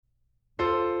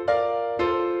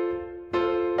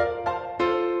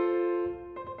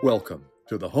Welcome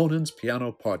to the Honens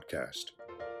Piano Podcast.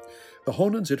 The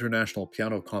Honens International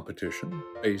Piano Competition,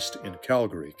 based in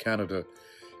Calgary, Canada,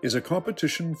 is a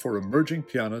competition for emerging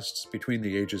pianists between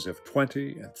the ages of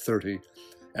 20 and 30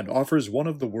 and offers one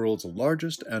of the world's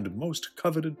largest and most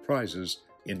coveted prizes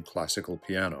in classical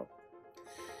piano.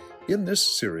 In this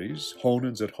series,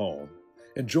 Honens at Home,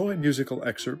 enjoy musical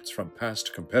excerpts from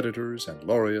past competitors and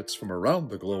laureates from around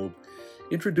the globe,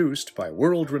 introduced by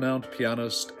world-renowned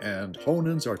pianist and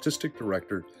Honens artistic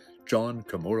director John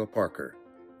Kimura Parker.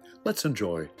 Let's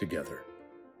enjoy together.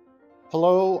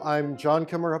 Hello, I'm John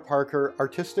Kimura Parker,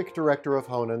 artistic director of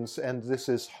Honens, and this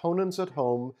is Honens at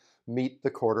Home Meet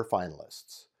the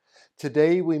Quarterfinalists.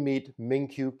 Today we meet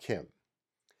Mingkyu Kim.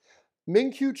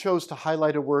 Mingkyu chose to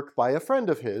highlight a work by a friend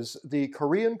of his, the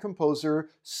Korean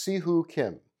composer Sihu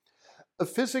Kim. A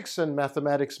physics and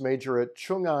mathematics major at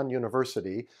Chung'an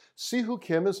University, Sihu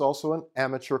Kim is also an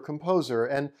amateur composer,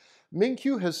 and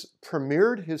Mingkyu has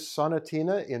premiered his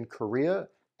sonatina in Korea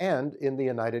and in the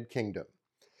United Kingdom.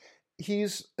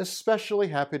 He's especially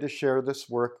happy to share this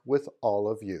work with all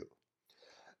of you.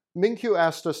 Mingkyu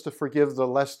asked us to forgive the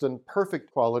less than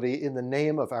perfect quality in the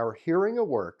name of our hearing a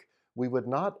work we would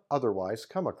not otherwise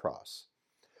come across.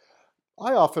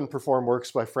 I often perform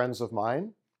works by friends of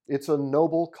mine. It's a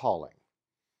noble calling.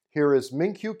 Here is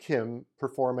Mingkyu Kim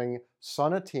performing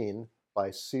Sonatine by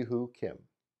Sihu Kim.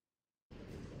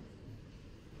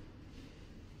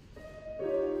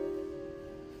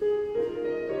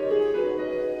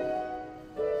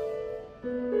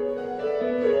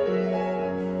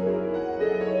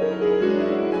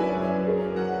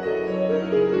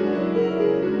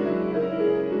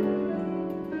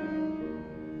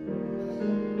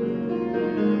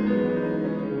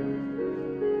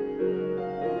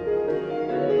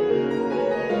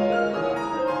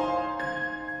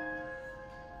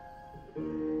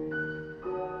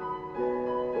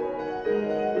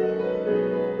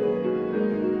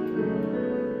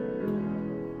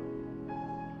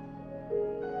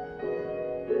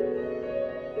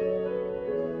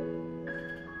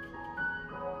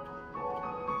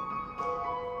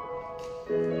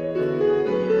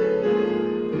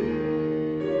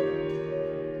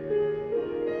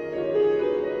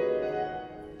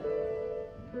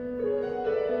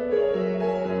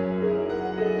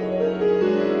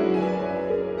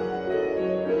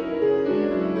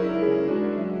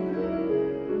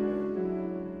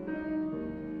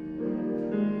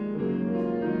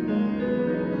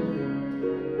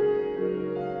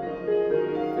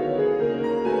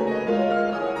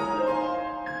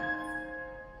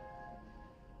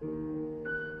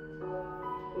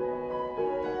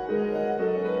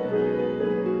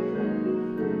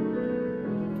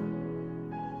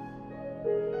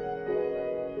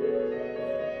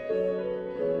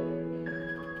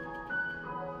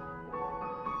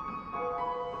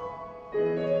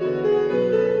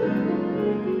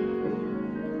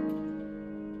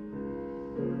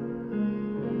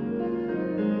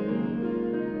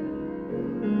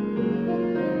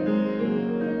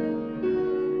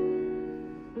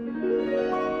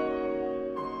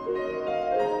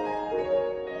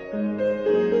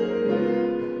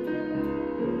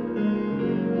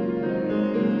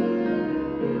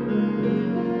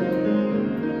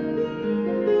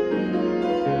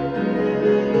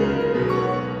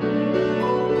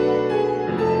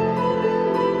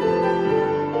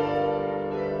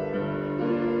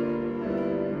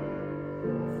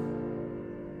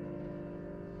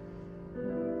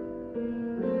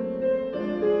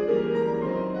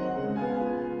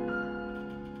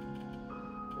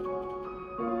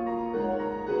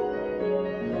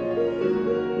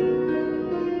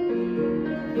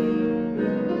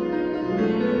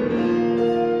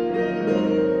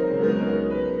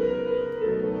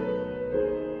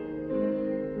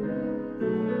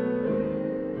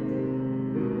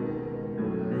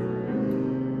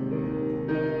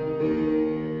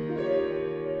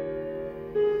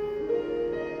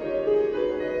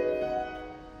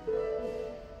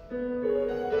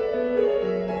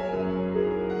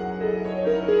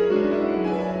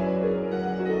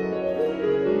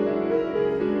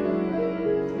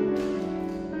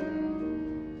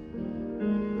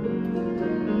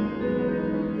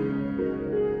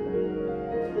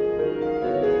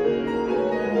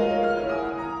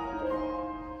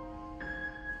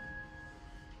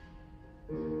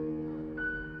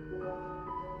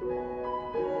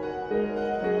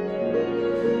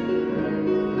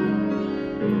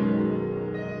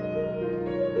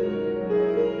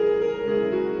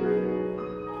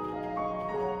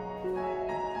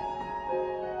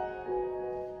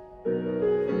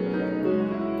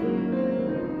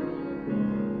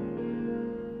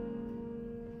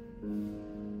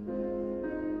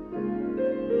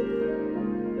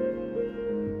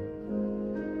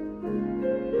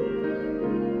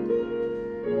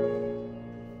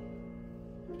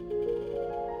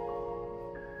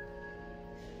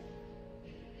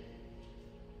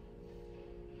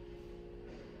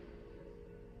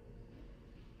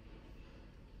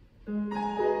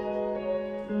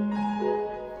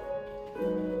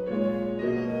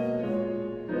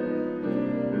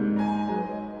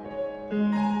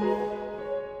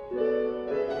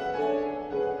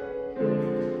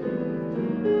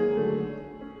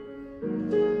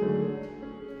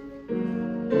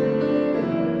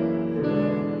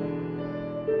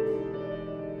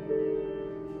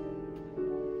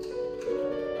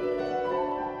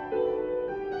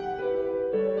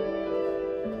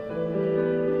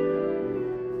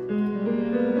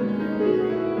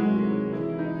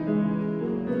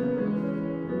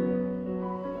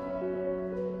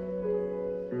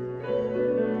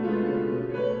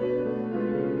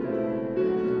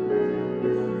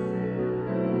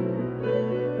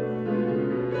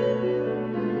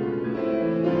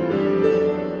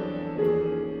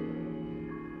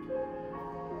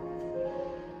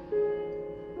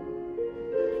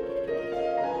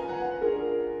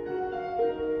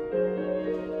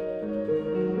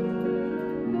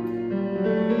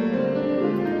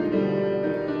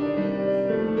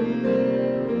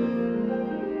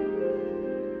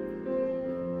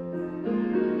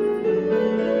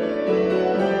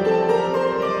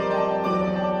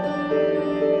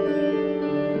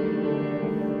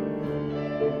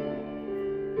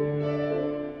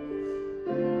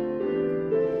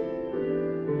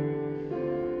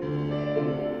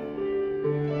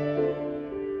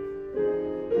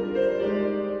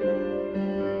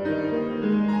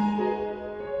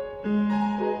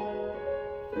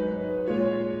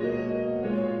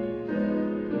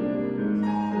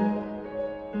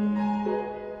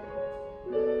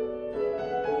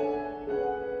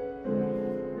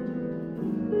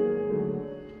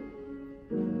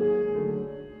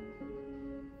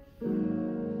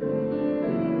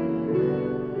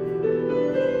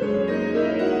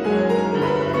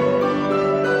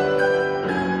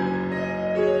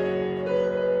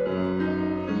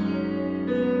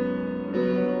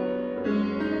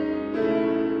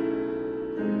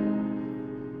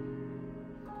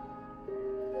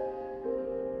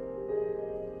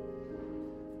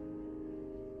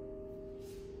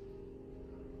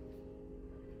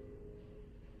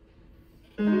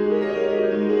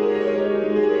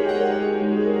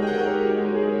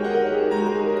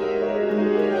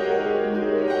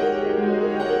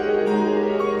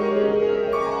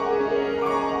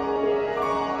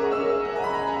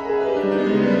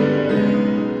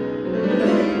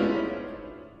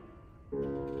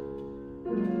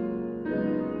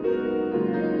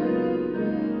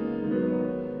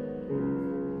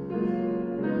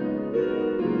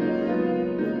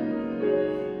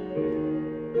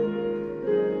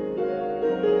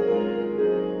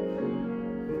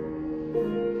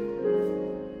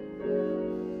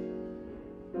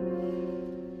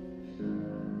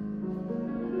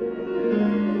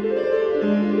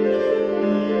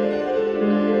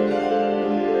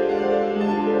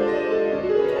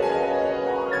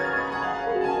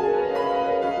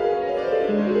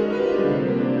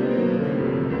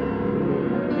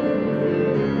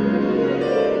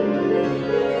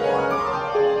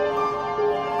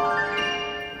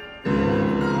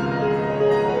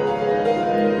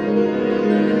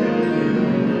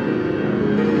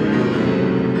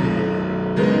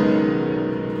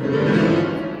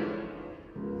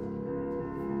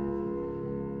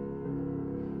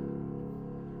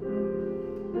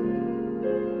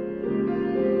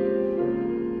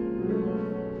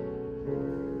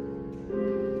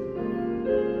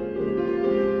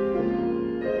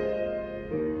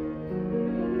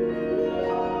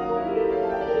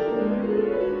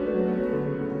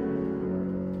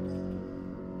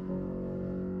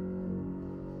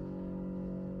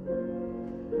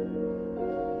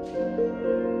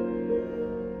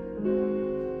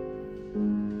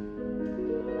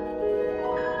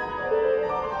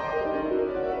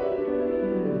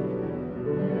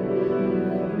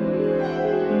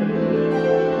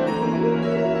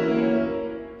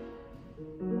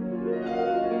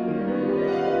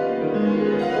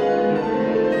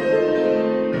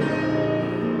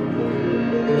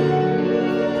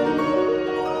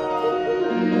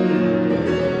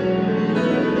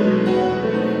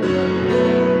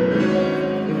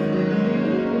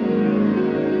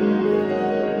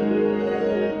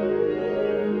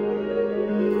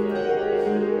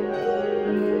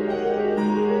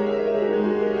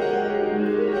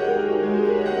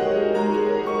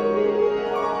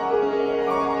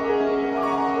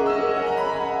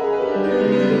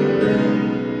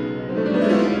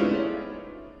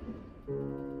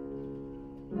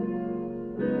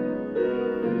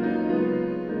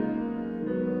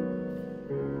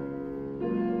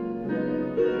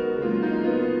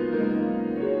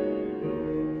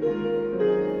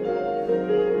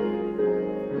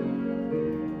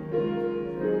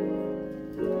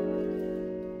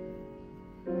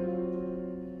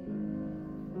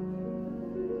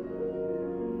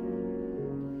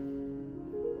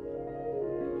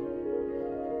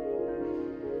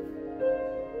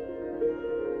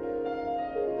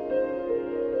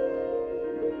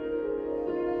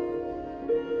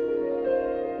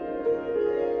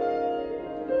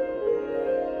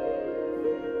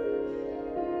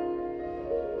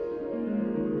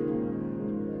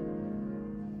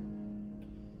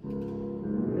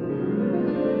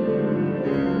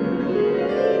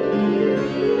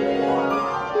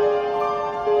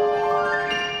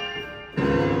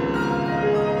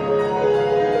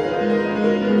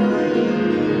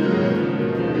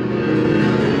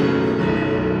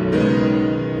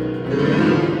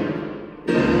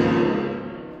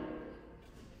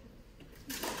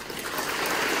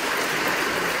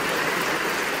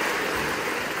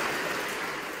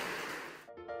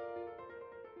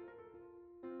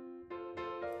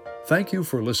 Thank you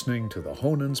for listening to the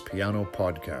Honens Piano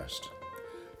Podcast.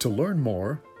 To learn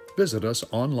more, visit us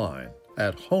online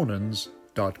at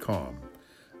honens.com.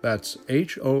 That's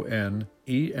HONENS.com.